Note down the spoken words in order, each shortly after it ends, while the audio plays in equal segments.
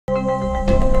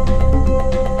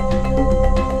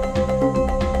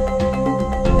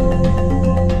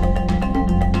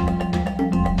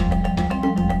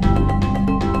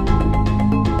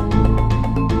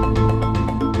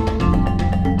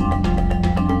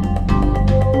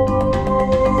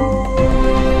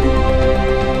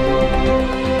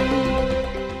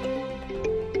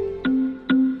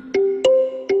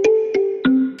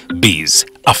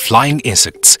are flying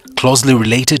insects closely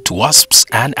related to wasps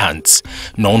and ants,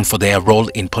 known for their role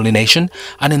in pollination,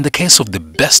 and in the case of the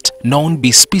best known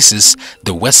bee species,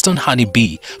 the western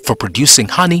honeybee, for producing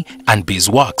honey and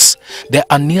beeswax. There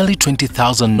are nearly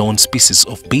 20,000 known species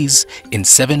of bees in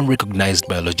 7 recognized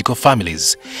biological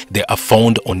families. They are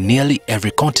found on nearly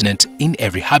every continent in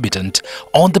every habitat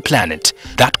on the planet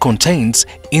that contains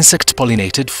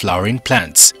insect-pollinated flowering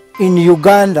plants. In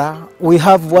Uganda, we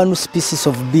have one species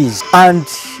of bees, and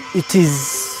it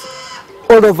is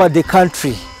all over the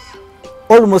country,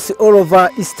 almost all over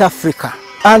East Africa.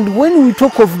 And when we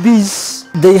talk of bees,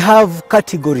 they have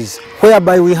categories,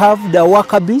 whereby we have the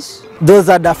worker bees, those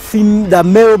are the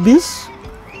male bees,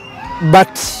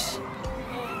 but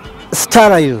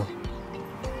sterile.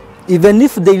 Even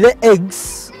if they lay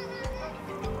eggs,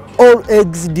 all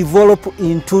eggs develop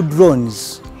into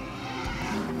drones.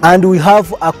 And we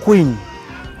have a queen,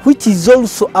 which is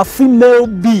also a female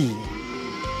bee.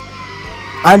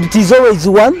 And it is always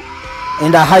one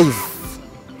in a hive.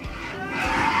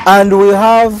 And we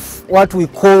have what we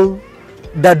call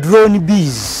the drone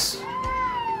bees.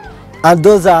 And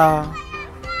those are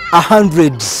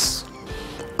hundreds.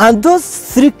 And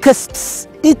those 3 castes,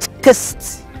 each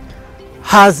caste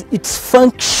has its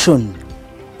function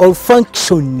or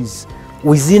functions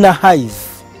within a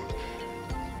hive.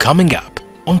 Coming up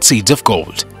on Seeds of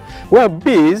Gold. Well,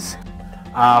 bees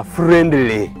are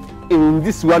friendly. In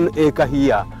this 1 acre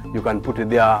here, you can put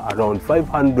there around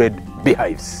 500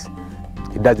 beehives.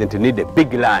 It doesn't need a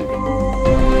big land.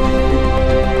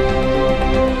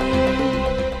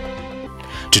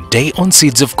 Today on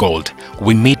Seeds of Gold,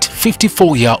 we meet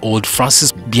 54-year-old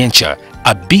Francis Biencha,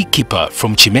 a beekeeper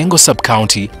from Chimengo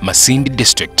Sub-County, Masindi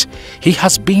District. He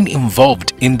has been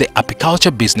involved in the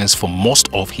apiculture business for most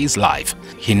of his life.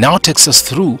 He now takes us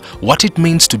through what it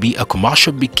means to be a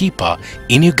commercial beekeeper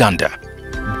in Uganda.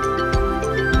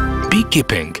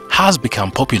 Beekeeping has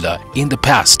become popular in the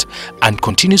past and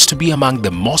continues to be among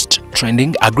the most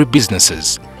trending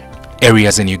agribusinesses.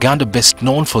 Areas in Uganda best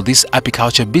known for this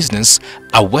apiculture business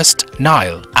are West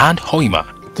Nile and Hoima.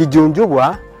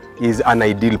 Kijunjubwa is an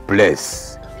ideal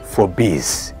place for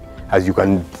bees. As you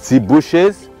can see,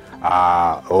 bushes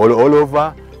all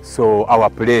over, so our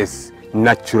place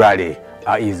naturally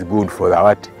is good for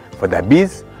the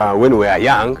bees. When we are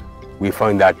young, we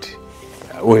found that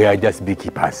we are just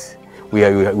beekeepers. We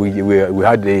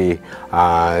had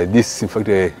this, in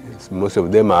fact, most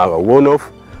of them are one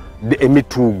of the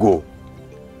Emitugo.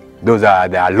 Those are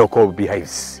the local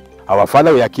beehives. Our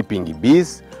father we are keeping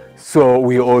bees, so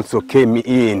we also came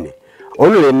in.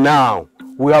 Only now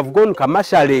we have gone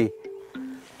commercially.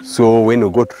 So when we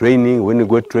go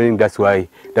training, that's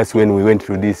when we went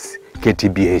to this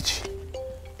KTBH.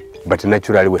 But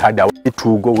naturally we had our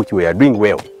Emitugo, which we are doing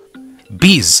well.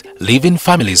 Bees live in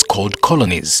families called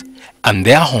colonies, and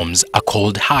their homes are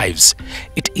called hives.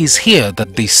 It is here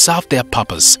that they serve their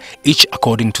purpose, each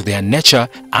according to their nature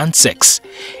and sex.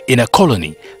 In a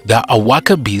colony, there are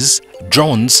worker bees,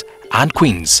 drones, and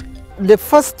queens. The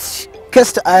first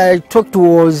caste I talked to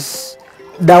was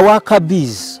the worker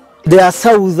bees. They are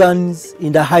thousands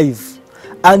in the hive,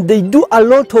 and they do a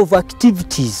lot of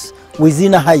activities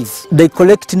within a hive. They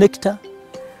collect nectar,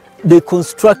 they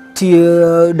construct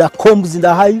the combs in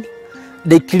the hive,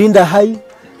 they clean the hive,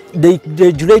 they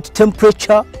regulate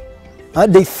temperature,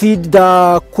 they feed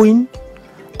the queen,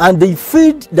 and they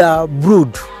feed the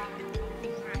brood.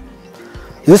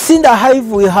 You see, in the hive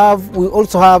we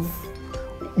also have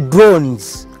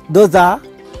drones. Those are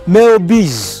male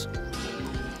bees.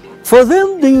 For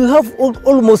them, they have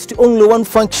almost only one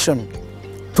function: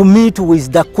 to mate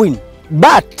with the queen.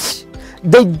 But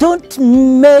they don't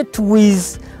mate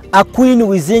with a queen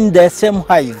within the same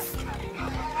hive.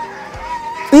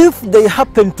 If they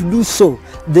happen to do so,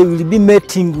 they will be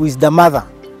mating with the mother,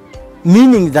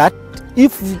 meaning that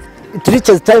if it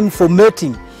reaches time for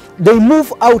mating, they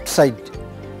move outside.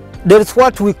 There is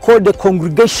what we call the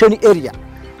congregation area,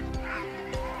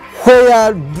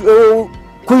 where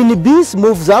queen bees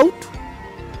moves out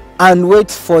and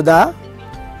waits for the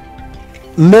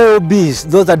male bees.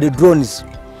 Those are the drones.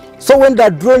 So when the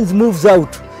drones moves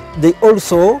out, they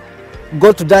also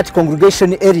go to that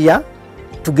congregation area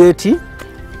to get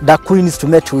the queens to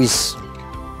mate with.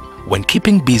 When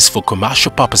keeping bees for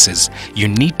commercial purposes, you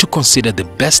need to consider the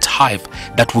best hive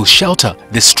that will shelter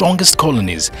the strongest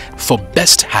colonies for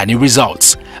best honey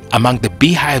results. Among the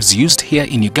beehives used here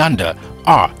in Uganda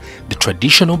are the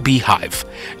traditional beehive,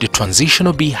 the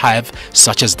transitional beehive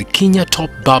such as the Kenya top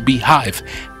bar beehive,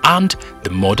 and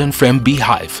the modern frame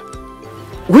beehive.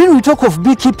 When we talk of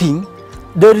beekeeping,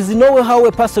 there is no way how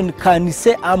a person can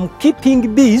say, I'm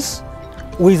keeping bees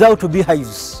without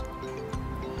beehives.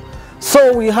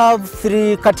 So we have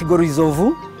three categories of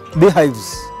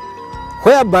beehives,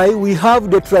 whereby we have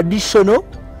the traditional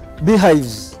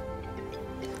beehives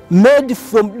made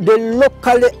from the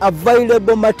locally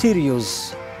available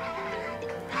materials.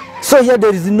 So here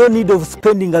there is no need of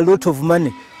spending a lot of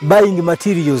money buying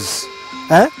materials.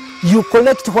 You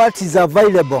collect what is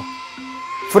available.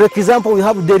 For example, we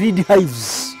have the reed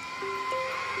hives.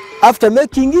 After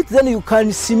making it, then you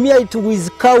can smear it with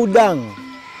cow dung.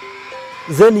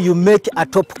 Then you make a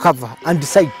top cover and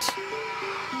site.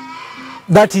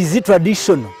 That is the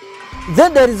traditional.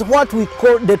 Then there is what we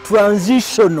call the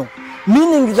transitional,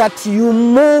 meaning that you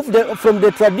move from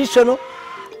the traditional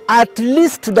at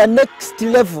least to the next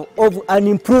level of an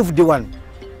improved one.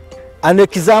 An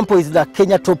example is the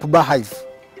Kenya top bar hive.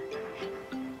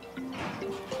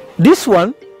 This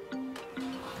one,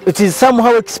 it is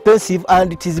somehow expensive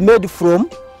and it is made from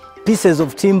pieces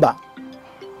of timber.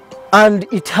 And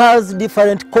it has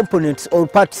different components or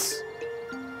parts.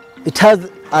 It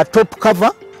has a top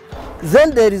cover.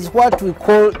 Then there is what we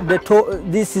call the top,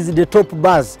 this is the top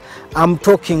bars I'm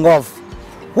talking of.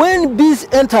 When bees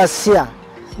enter here,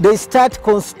 they start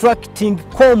constructing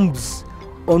combs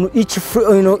on each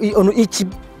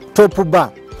top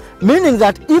bar. Meaning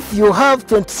that if you have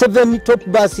 27 top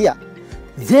bars here,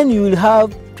 then you will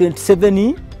have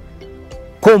 27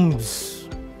 combs.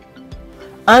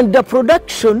 And the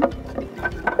production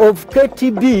of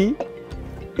KTB,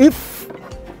 if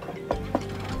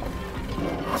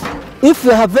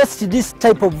you harvest this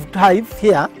type of hive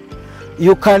here,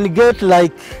 you can get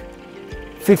like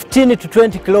 15 to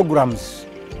 20 kilograms.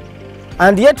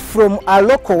 And yet from a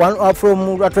local one or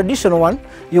from a traditional one,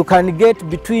 you can get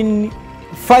between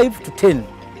 5 to 10.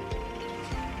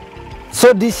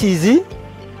 So this is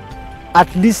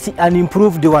at least an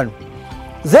improved one.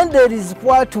 Then there is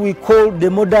what we call the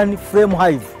modern frame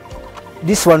hive.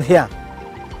 This one here.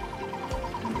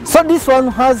 So this one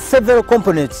has several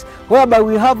components, whereby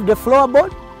we have the flower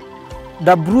board,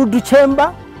 the brood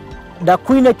chamber, the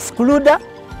queen excluder,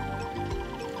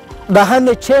 the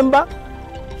honey chamber.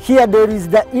 Here there is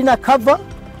the inner cover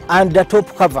and the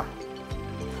top cover.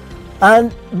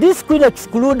 And this queen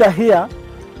excluder here,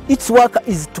 its work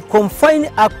is to confine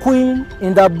a queen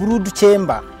in the brood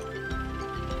chamber.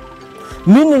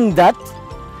 Meaning that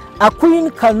a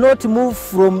queen cannot move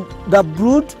from the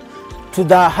brood to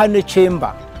the honey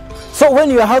chamber. So when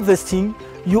you are harvesting,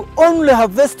 you only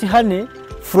harvest honey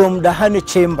from the honey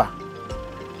chamber.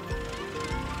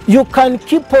 You can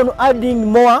keep on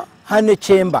adding more honey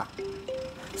chamber.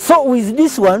 So with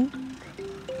this one,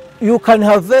 you can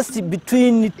harvest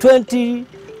between 20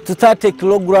 to 30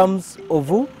 kilograms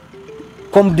of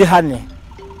combed honey.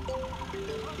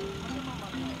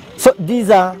 So these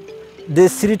are the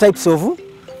three types of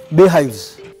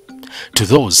beehives. To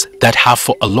those that have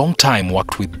for a long time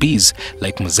worked with bees,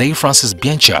 like Mzee Francis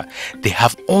Biancha, they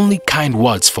have only kind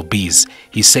words for bees.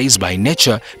 He says by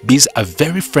nature, bees are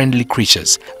very friendly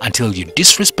creatures until you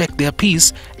disrespect their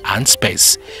peace and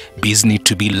space. Bees need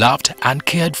to be loved and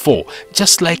cared for,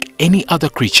 just like any other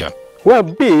creature. Well,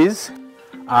 bees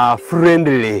are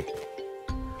friendly.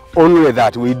 Only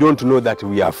that we don't know that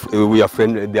we are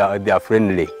friendly. They are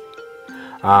friendly.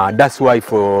 That's why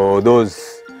for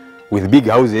those with big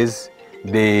houses,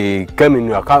 they come in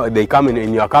your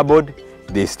cupboard,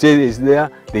 they stay there,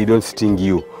 they don't sting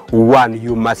you. One,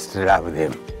 you must love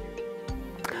them.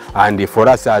 And for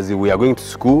us, as we are going to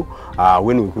school,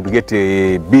 when we could get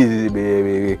bees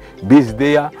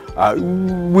there,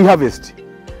 we harvest.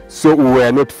 So we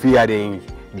are not fearing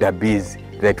the bees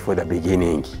right for the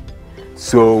beginning.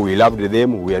 So we loved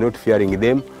them, we are not fearing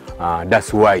them.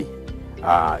 That's why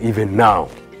even now,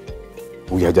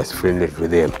 we are just friendly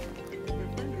with them.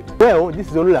 Well, this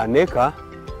is only an acre,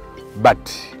 but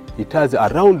it has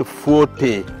around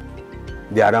 40.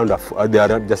 They are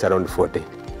just around 40,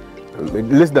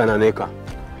 less than an acre.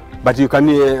 But you can,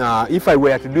 if I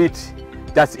were to do it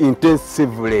just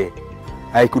intensively,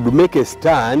 I could make a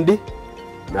stand.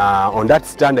 On that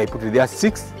stand, I put there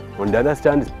 6. On the other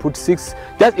stand, put 6.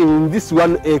 Just in this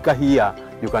 1 acre here,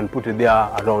 you can put there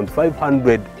around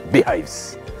 500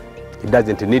 beehives. It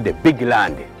doesn't need a big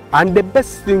land. And the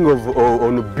best thing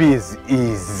on bees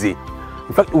is, in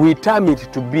fact, we term it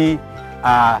to be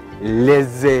a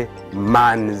lazy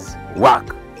man's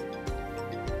work.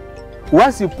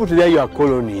 Once you put there your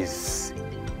colonies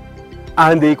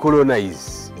and they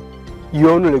colonize, you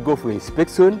only go for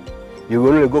inspection, you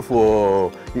only go for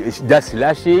just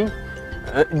slashing,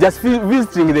 just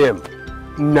visiting them.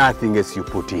 Nothing else you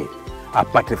put in,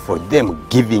 apart from them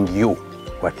giving you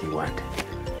what you want.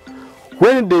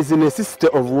 When there is a necessity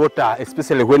of water,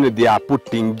 especially when they are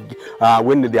approaching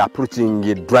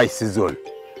dry season,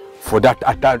 for that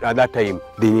at that time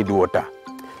they need water.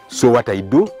 So what I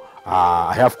do,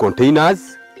 I have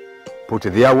containers, put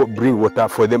there, bring water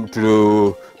for them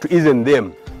to ease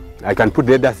them. I can put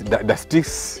the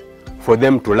sticks for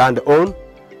them to land on,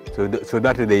 so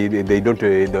that they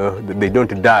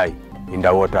don't die in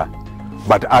the water.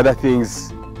 But other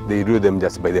things, they do them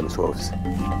just by themselves.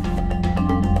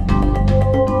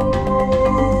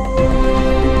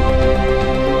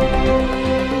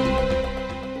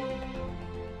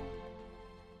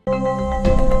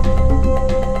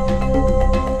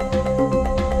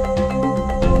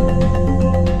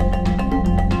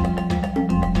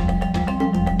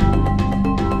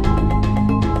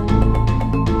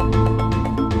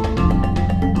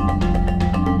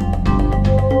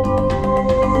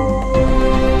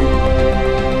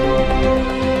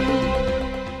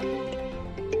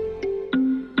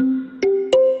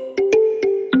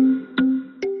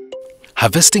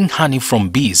 Harvesting honey from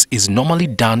bees is normally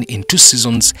done in 2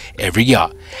 seasons every year,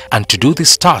 and to do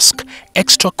this task,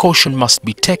 extra caution must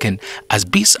be taken as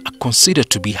bees are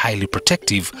considered to be highly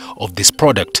protective of this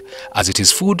product as it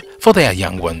is food for their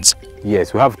young ones.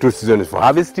 Yes, we have 2 seasons for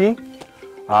harvesting.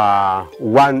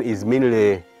 One is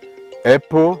mainly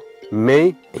April,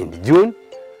 May and June,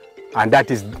 and that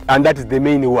is the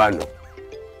main one.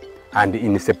 And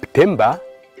in September,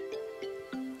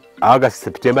 August,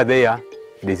 September there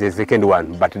is a second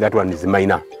one, but that one is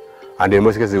minor. And in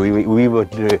most cases, we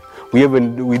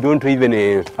don't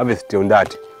even harvest on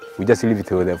that. We just leave it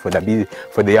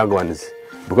for the young ones,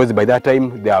 because by that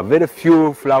time there are very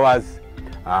few flowers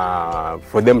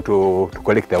for them to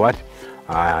collect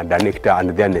the nectar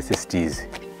and their necessities.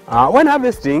 When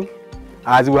harvesting,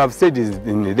 as we have said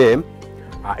in them,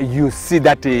 you see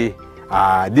that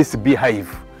this beehive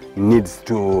needs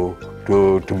to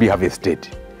be harvested.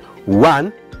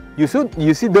 One, you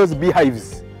see those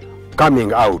beehives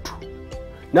coming out.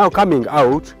 Now coming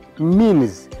out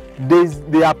means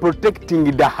they are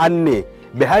protecting the honey.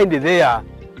 Behind there,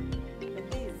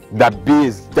 the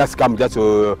bees just come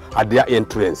at their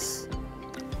entrance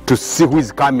to see who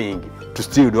is coming to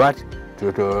steal what?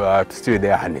 To steal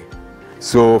their honey.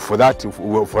 So for that,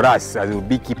 for us as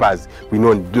beekeepers, we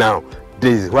know now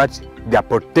this is what they are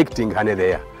protecting honey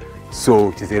there. So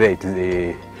it is right.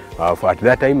 At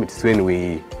that time, it's when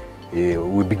we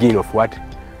begin of what?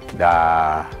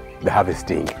 The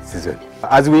harvesting season.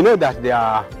 As we know that there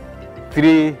are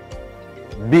 3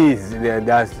 bees, there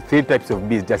are 3 types of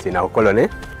bees just in our colony.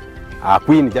 Our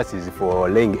queen just is for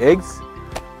laying eggs,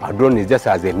 our drone is just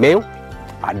as a male,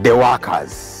 and the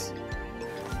workers.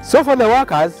 So for the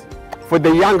workers, for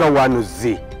the younger ones,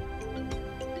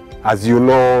 as you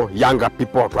know, younger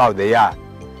people, how they are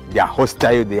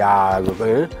hostile, they are.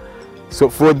 So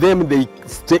for them, they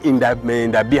stay in the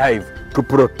beehive to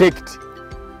protect.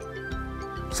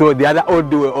 So the other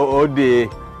the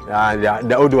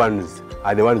old ones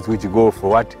are the ones which go for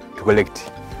what? To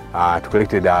collect to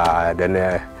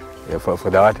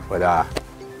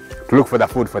look for the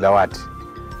food for the what.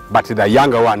 But the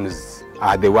younger ones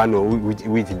are the one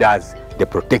which does the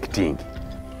protecting.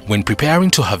 When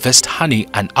preparing to harvest honey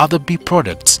and other bee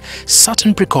products,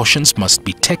 certain precautions must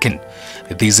be taken.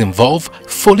 These involve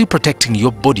fully protecting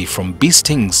your body from bee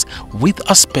stings with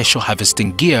a special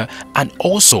harvesting gear, and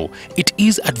also it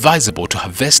is advisable to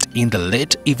harvest in the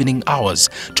late evening hours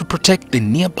to protect the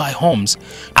nearby homes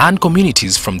and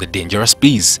communities from the dangerous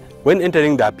bees. When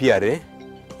entering the apiary,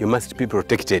 you must be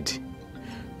protected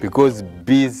because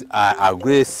bees are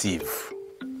aggressive.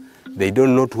 They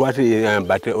don't know what,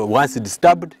 but once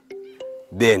disturbed,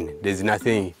 then there's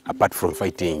nothing apart from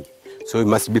fighting. So you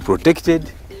must be protected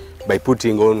by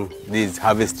putting on these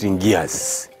harvesting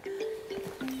gears.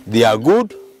 They are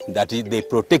good that they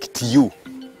protect you.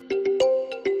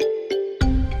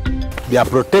 They are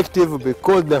protective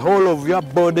because the whole of your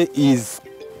body is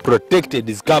protected,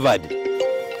 is covered.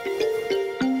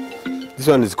 This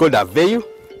one is called a veil.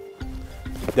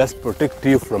 Just protect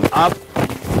you from up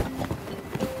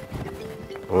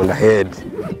on the head.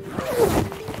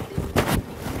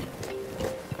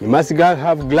 You must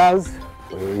have gloves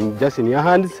just in your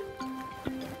hands.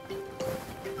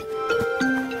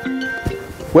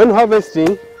 When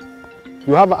harvesting,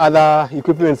 you have other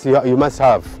equipments you must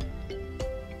have.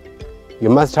 You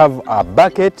must have a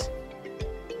bucket.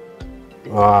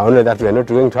 Only that we are not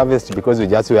going to harvest because we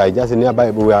are just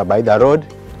nearby. We are by the road.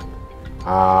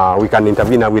 We can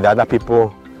intervene with other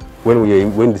people when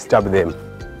we disturb them.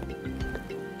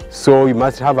 So you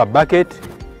must have a bucket.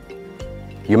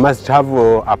 You must have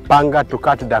a panga to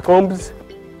cut the combs.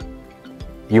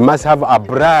 You must have a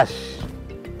brush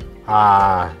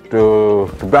to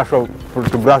brush off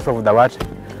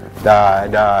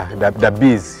the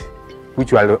bees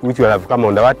which will have come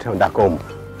on the what? On the comb.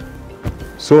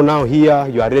 So now here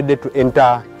you are ready to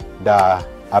enter the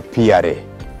apiary.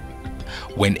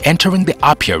 When entering the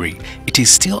apiary, it is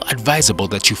still advisable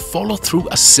that you follow through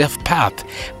a safe path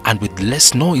and with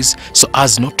less noise so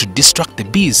as not to distract the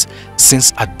bees,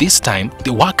 since at this time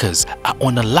the workers are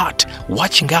on alert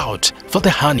watching out for the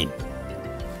honey.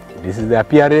 This is the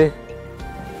apiary.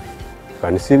 You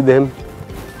can see them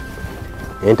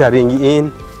entering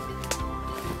in.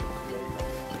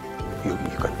 You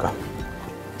can come.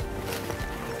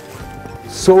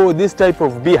 So this type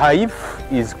of beehive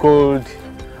is called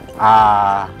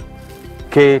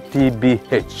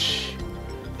KTBH,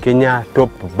 Kenya Top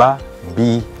Bar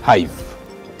Beehive.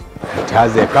 It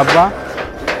has a cover.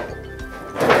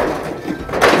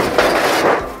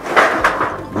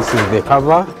 This is the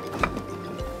cover.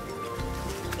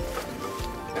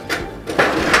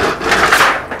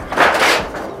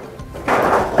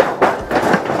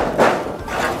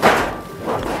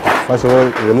 First of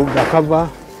all, remove the cover.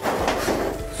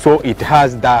 So it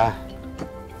has the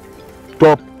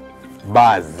top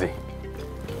bars.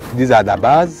 These are the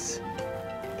bars.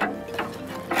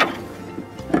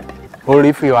 Only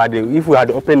if you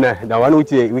had opened the one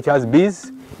which has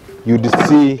bees, you'd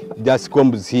see just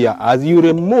combs here. As you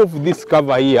remove this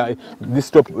cover here, this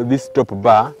top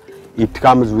bar, it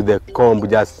comes with a comb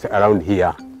just around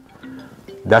here.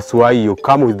 That's why you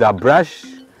come with the brush.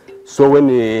 So when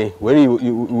you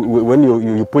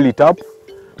pull it up,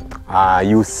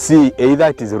 you see either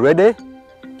it is ready.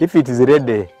 If it is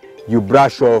ready, you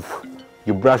brush off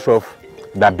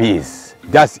the bees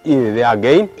just in there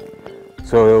again.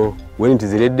 So when it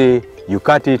is ready, you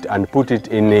cut it and put it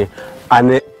in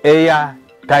an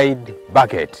air-tight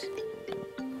bucket.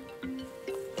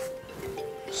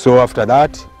 So after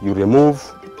that, you remove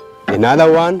another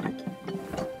one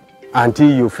until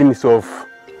you finish off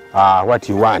what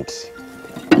you want.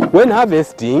 When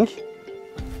harvesting,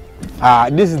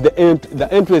 this is the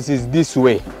entrance is this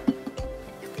way.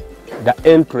 The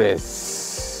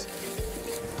entrance.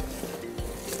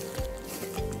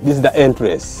 This is the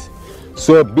entrance.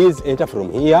 So bees enter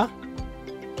from here.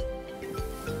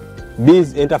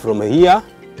 Bees enter from here.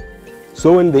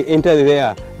 So when they enter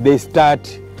there, they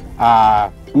start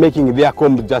making their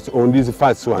comb just on these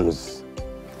first ones.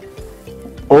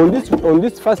 On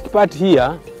this first part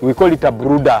here, we call it a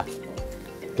brooder,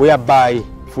 whereby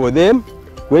for them,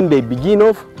 when they begin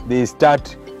off, they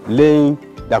start laying.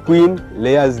 The queen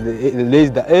lays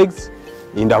the eggs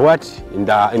in the what? In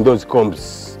those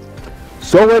combs.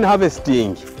 So when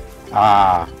harvesting,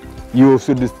 you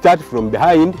should start from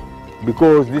behind,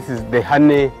 because this is the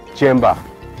honey chamber.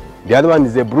 The other one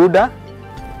is a brooder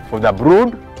for the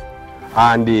brood,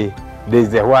 and there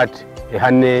is a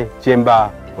honey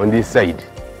chamber on this side.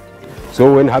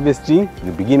 So when harvesting,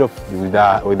 you begin off with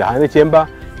the honey chamber.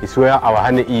 Is where our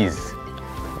honey is.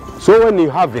 So when you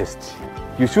harvest,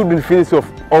 you shouldn't finish off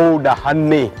all the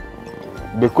honey,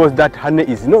 because that honey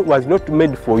was not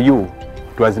made for you.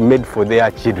 It was made for their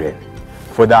children,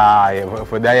 for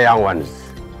their young ones.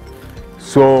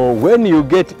 So when you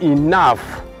get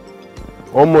enough,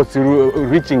 almost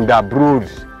reaching the brood,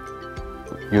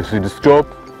 you should stop,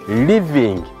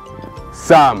 leaving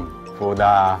some for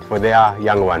their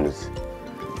young ones.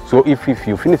 So if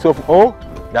you finish off all,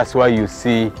 that's why you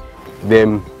see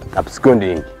them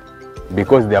absconding,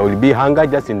 because there will be hunger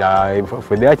just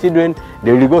for their children.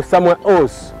 They will go somewhere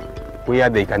else where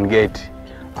they can get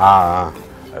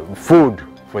food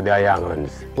for their young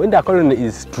ones. When the colony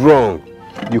is strong,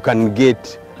 you can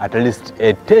get at least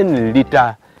a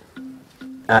 10-liter,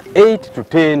 8 to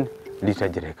 10 liter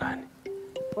jerrycan.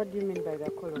 What do you mean by the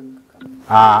colony?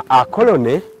 A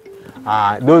colony,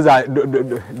 those are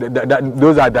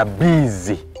the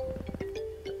bees.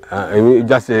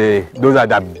 Those are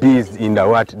the bees in the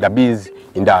what? The bees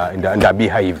in the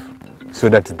beehive. So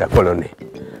that's the colony.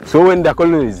 So when the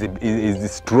colony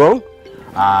is strong,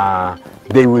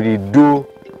 they will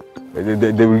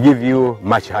give you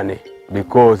much honey,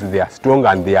 because they are strong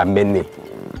and they are many.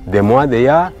 The more they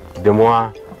are, the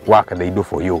more work they do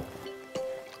for you.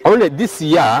 Only this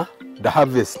year, the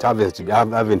harvest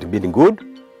haven't been good,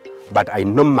 but I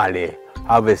normally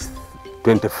harvest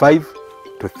 25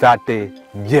 to 30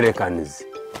 jerrycans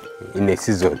in a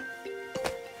season.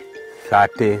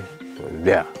 30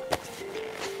 there.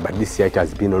 But this year it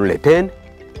has been only 10,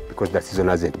 because the season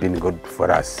hasn't been good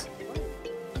for us.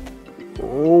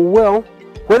 Well,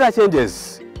 weather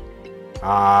changes.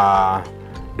 The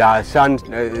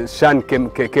sun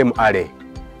came early,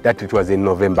 that it was in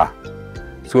November.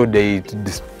 So they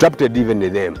disrupted even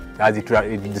them. As it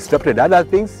disrupted other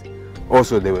things,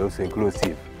 also they were also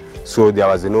inclusive. So there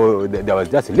was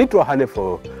just little honey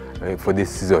for for this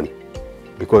season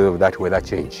because of that weather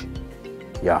change.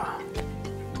 Yeah.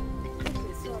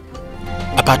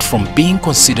 Apart from being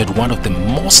considered one of the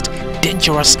most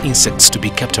dangerous insects to be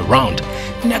kept around,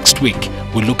 next week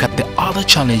we'll look at the other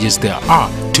challenges there are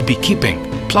to beekeeping.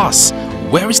 Plus,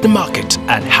 where is the market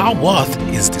and how worth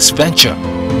is this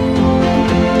venture?